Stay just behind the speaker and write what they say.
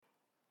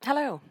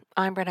Hello,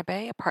 I'm Brenna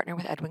Bay, a partner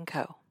with Edwin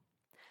Co.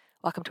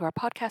 Welcome to our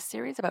podcast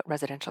series about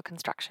residential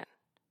construction.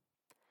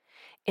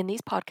 In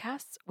these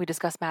podcasts, we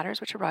discuss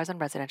matters which arise on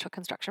residential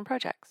construction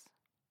projects.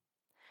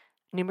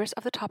 Numerous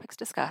of the topics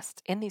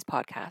discussed in these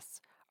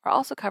podcasts are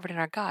also covered in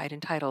our guide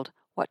entitled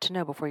What to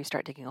Know Before You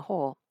Start Digging a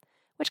Hole,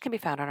 which can be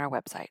found on our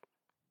website.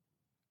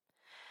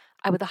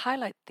 I would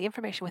highlight that the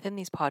information within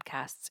these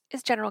podcasts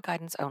is general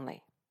guidance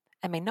only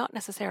and may not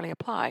necessarily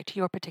apply to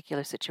your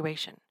particular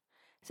situation,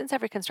 since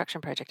every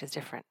construction project is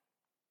different.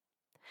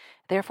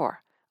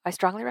 Therefore, I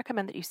strongly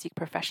recommend that you seek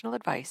professional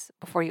advice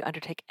before you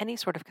undertake any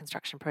sort of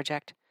construction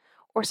project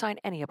or sign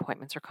any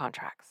appointments or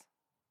contracts.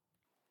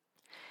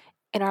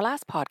 In our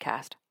last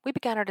podcast, we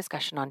began our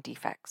discussion on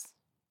defects.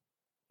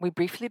 We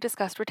briefly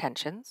discussed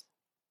retentions,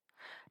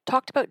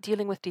 talked about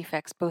dealing with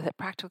defects both at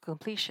practical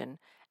completion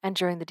and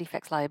during the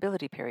defects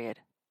liability period,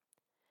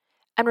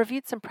 and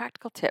reviewed some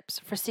practical tips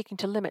for seeking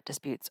to limit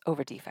disputes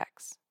over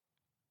defects.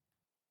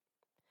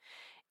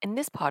 In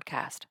this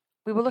podcast,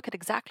 we will look at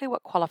exactly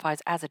what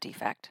qualifies as a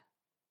defect,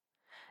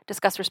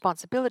 discuss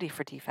responsibility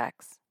for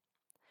defects,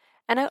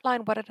 and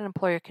outline what an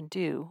employer can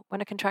do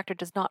when a contractor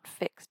does not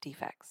fix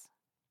defects.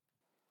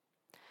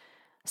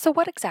 So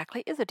what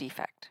exactly is a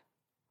defect?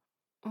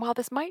 While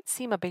this might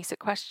seem a basic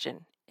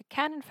question, it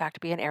can in fact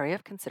be an area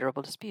of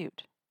considerable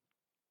dispute.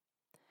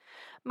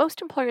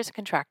 Most employers and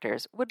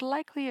contractors would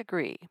likely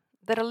agree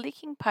that a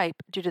leaking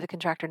pipe due to the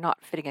contractor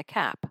not fitting a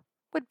cap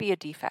would be a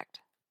defect.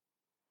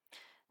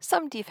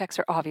 Some defects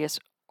are obvious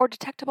or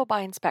detectable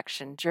by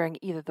inspection during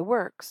either the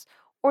works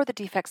or the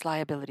defects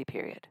liability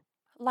period,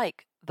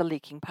 like the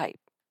leaking pipe.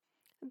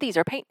 These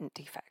are patent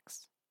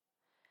defects.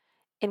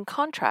 In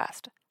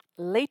contrast,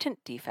 latent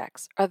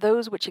defects are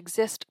those which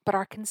exist but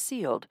are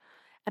concealed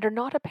and are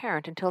not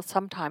apparent until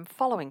some time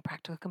following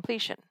practical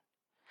completion,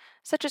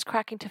 such as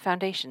cracking to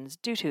foundations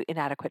due to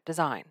inadequate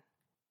design.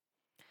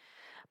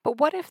 But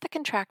what if the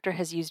contractor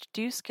has used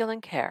due skill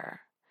and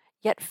care,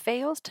 yet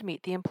fails to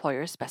meet the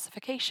employer's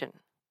specification?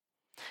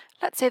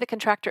 Let's say the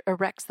contractor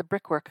erects the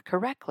brickwork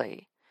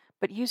correctly,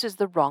 but uses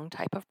the wrong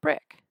type of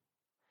brick.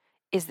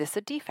 Is this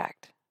a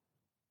defect?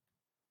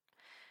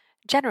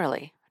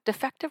 Generally,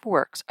 defective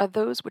works are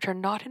those which are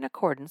not in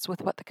accordance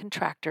with what the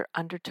contractor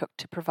undertook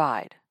to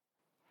provide.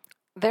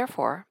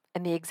 Therefore,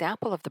 in the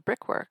example of the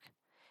brickwork,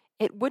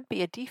 it would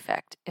be a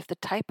defect if the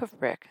type of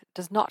brick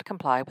does not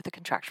comply with the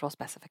contractual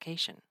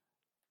specification.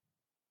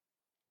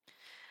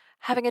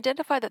 Having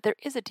identified that there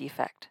is a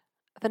defect,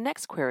 the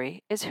next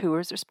query is who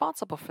is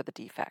responsible for the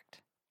defect.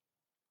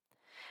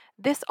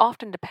 This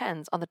often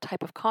depends on the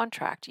type of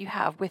contract you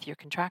have with your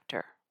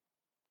contractor.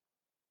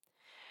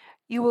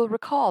 You will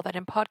recall that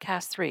in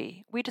Podcast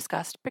 3, we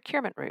discussed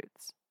procurement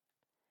routes.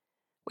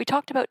 We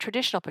talked about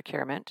traditional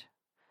procurement,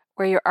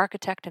 where your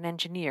architect and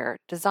engineer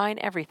design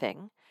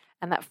everything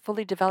and that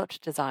fully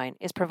developed design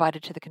is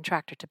provided to the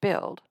contractor to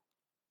build,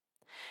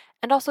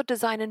 and also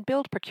design and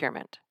build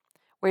procurement,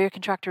 where your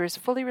contractor is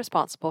fully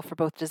responsible for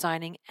both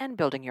designing and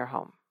building your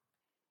home.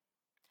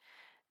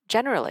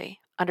 Generally,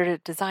 under a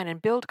design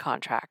and build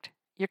contract,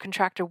 your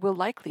contractor will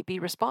likely be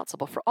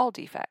responsible for all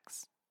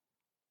defects.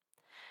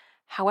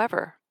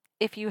 However,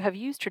 if you have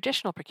used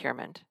traditional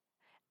procurement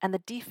and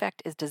the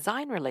defect is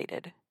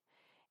design-related,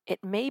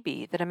 it may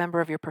be that a member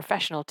of your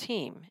professional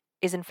team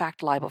is in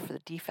fact liable for the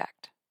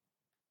defect.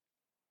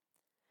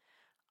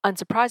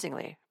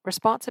 Unsurprisingly,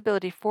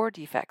 responsibility for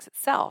defects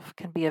itself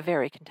can be a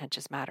very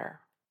contentious matter.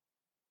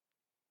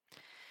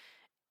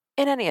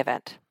 In any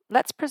event,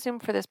 let's presume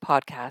for this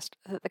podcast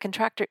that the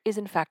contractor is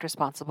in fact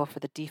responsible for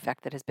the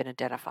defect that has been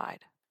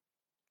identified.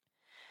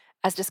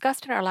 As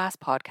discussed in our last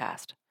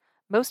podcast,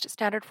 most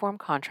standard form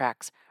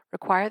contracts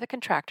require the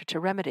contractor to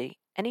remedy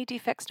any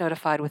defects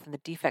notified within the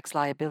defects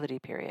liability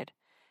period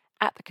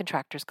at the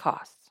contractor's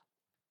costs.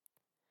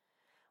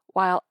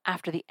 While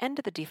after the end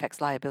of the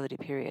defects liability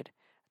period,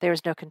 there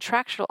is no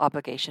contractual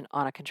obligation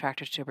on a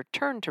contractor to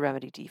return to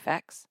remedy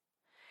defects,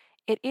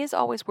 it is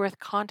always worth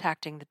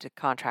contacting the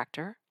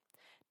contractor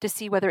to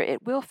see whether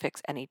it will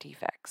fix any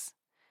defects,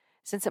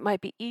 since it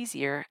might be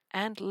easier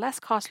and less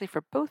costly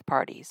for both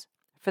parties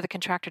for the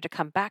contractor to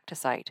come back to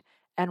site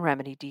and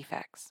remedy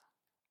defects.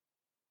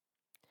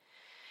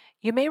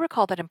 You may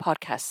recall that in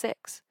Podcast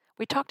 6,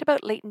 we talked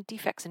about latent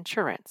defects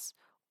insurance,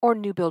 or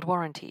new build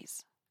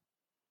warranties.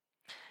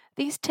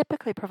 These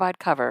typically provide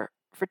cover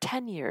for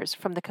 10 years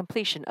from the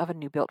completion of a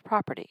new built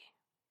property.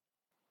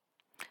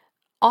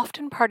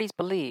 Often parties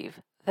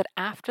believe that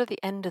after the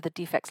end of the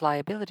defects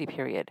liability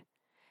period,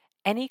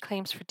 any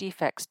claims for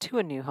defects to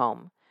a new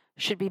home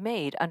should be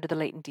made under the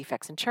latent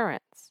defects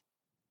insurance.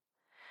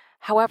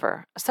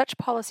 However, such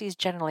policies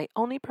generally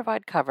only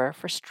provide cover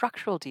for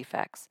structural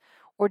defects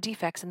or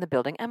defects in the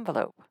building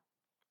envelope.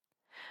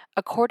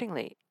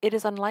 Accordingly, it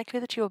is unlikely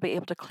that you will be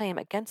able to claim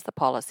against the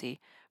policy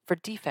for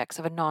defects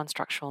of a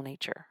non-structural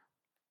nature.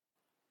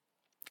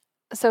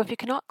 So if you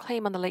cannot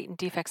claim on the latent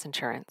defects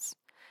insurance,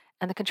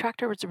 and the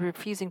contractor is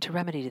refusing to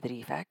remedy the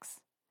defects,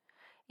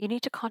 you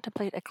need to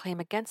contemplate a claim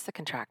against the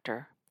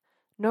contractor,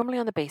 normally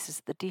on the basis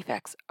that the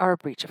defects are a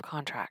breach of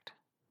contract.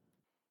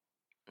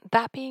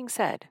 That being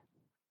said,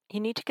 you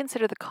need to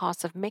consider the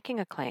costs of making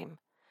a claim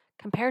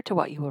compared to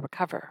what you will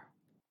recover.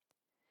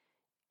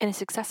 In a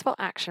successful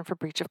action for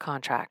breach of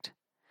contract,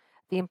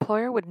 the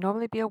employer would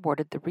normally be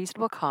awarded the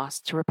reasonable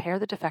costs to repair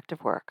the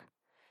defective work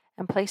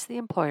and place the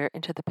employer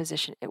into the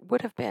position it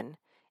would have been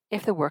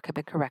if the work had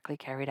been correctly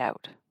carried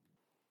out.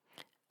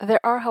 There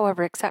are,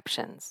 however,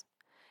 exceptions,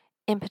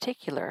 in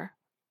particular,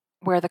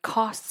 where the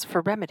costs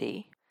for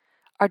remedy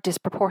are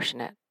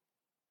disproportionate.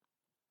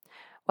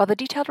 While the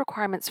detailed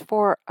requirements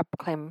for a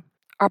claim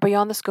are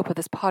beyond the scope of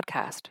this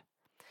podcast,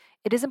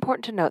 it is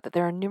important to note that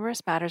there are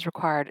numerous matters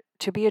required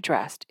to be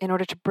addressed in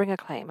order to bring a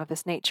claim of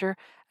this nature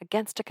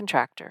against a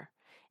contractor,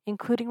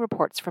 including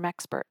reports from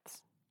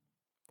experts.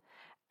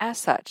 As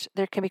such,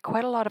 there can be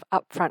quite a lot of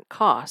upfront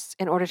costs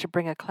in order to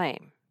bring a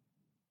claim.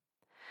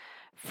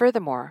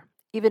 Furthermore,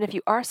 even if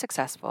you are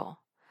successful,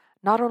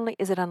 not only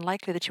is it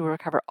unlikely that you will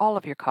recover all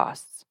of your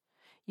costs,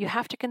 you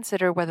have to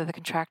consider whether the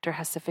contractor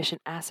has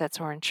sufficient assets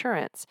or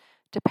insurance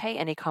to pay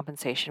any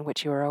compensation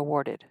which you are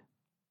awarded.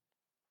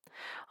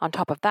 On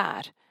top of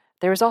that,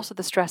 there is also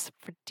the stress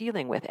for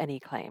dealing with any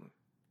claim.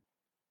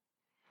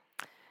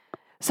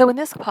 So in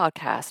this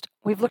podcast,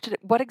 we've looked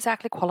at what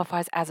exactly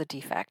qualifies as a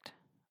defect,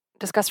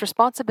 discussed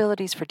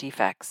responsibilities for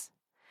defects,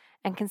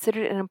 and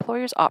considered an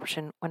employer's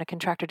option when a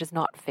contractor does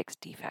not fix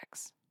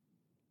defects.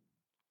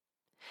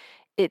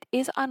 It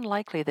is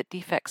unlikely that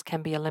defects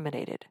can be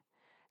eliminated,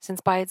 since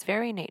by its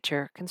very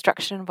nature,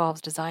 construction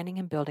involves designing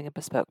and building a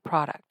bespoke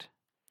product.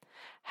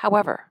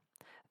 However,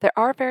 there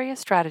are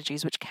various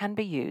strategies which can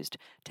be used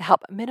to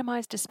help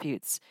minimize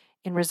disputes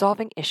in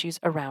resolving issues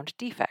around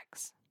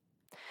defects.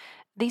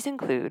 These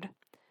include,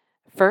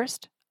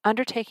 first,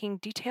 undertaking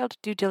detailed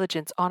due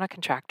diligence on a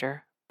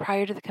contractor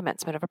prior to the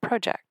commencement of a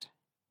project.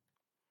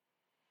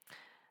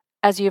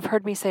 As you have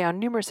heard me say on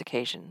numerous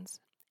occasions,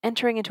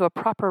 entering into a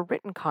proper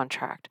written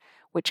contract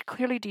which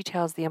clearly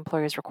details the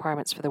employer's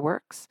requirements for the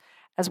works,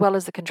 as well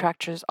as the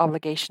contractor's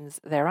obligations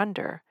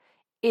thereunder,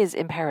 is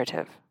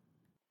imperative.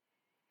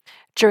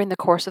 During the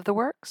course of the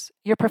works,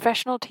 your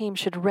professional team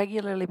should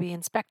regularly be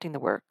inspecting the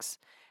works,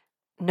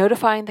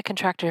 notifying the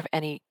contractor of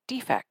any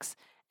defects,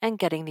 and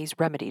getting these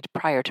remedied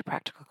prior to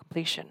practical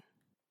completion.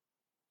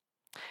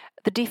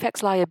 The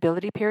defects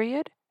liability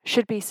period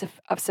should be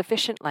of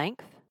sufficient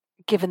length,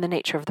 given the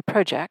nature of the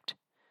project,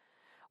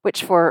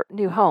 which for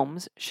new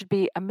homes should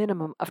be a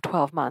minimum of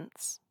 12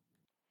 months.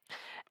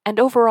 And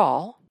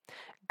overall,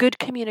 good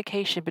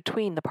communication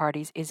between the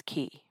parties is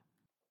key.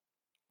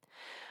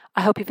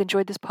 I hope you've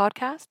enjoyed this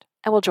podcast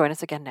and will join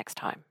us again next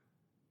time.